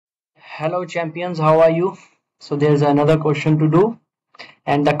Hello champions, how are you? So there's another question to do,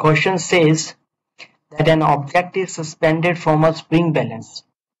 and the question says that an object is suspended from a spring balance.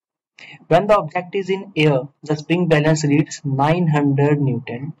 When the object is in air, the spring balance reads 900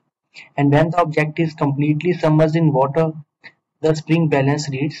 Newton, and when the object is completely submerged in water, the spring balance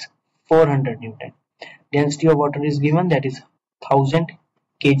reads 400 Newton. Density of water is given, that is 1000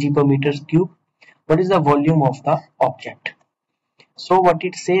 kg per meter cube. What is the volume of the object? So what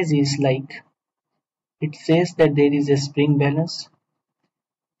it says is like, it says that there is a spring balance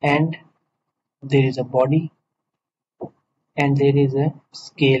and there is a body and there is a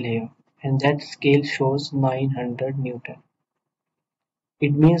scale here, and that scale shows 900 Newton.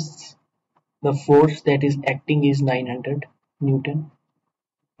 It means the force that is acting is 900 Newton,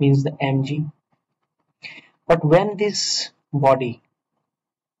 means the mg. But when this body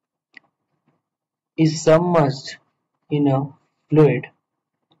is submerged in a fluid,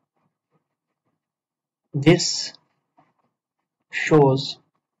 this shows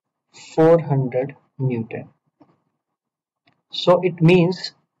 400 Newton. So it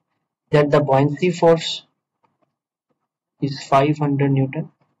means that the buoyancy force is 500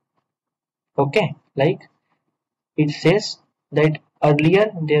 Newton. Okay, like it says that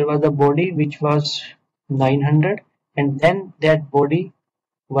earlier there was a body which was 900 and then that body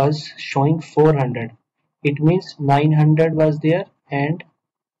was showing 400. It means 900 was there and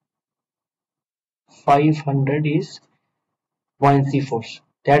 500 is buoyancy force.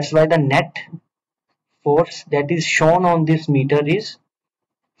 That's why the net force that is shown on this meter is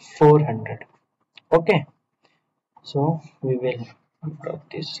 400. Okay, so we will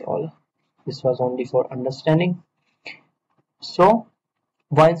drop this all. This was only for understanding. So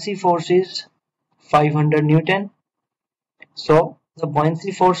buoyancy force is 500 Newton. So the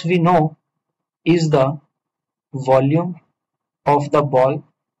buoyancy force we know is the volume of the ball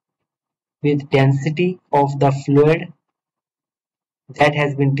with density of the fluid that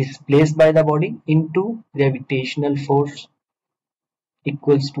has been displaced by the body into gravitational force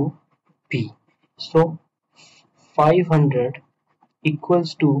equals to P. So 500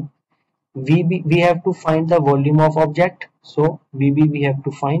 equals to VB. We have to find the volume of object. So VB we have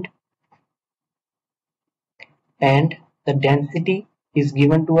to find, and the density is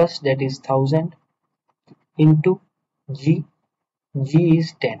given to us, that is 1000 into G. G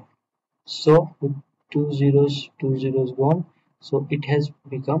is 10. So with two zeros gone, so it has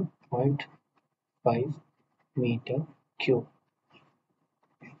become 0.5 meter cube.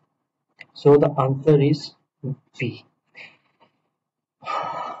 So the answer is B.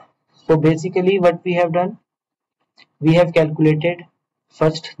 So basically what we have done, we have calculated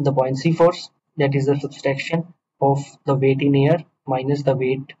first the buoyancy force, that is the subtraction of the weight in air minus the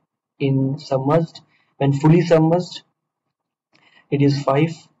weight in submerged. When fully submerged, it is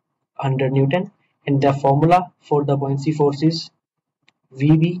 500 Newton, and the formula for the buoyancy force is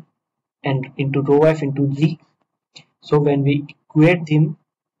VB and into rho F into G. So when we equate them,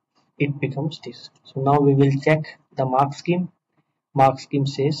 it becomes this. So now we will check the mark scheme. Mark scheme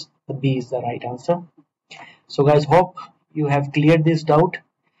says the B is the right answer. So guys, hope you have cleared this doubt.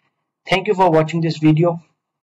 Thank you for watching this video.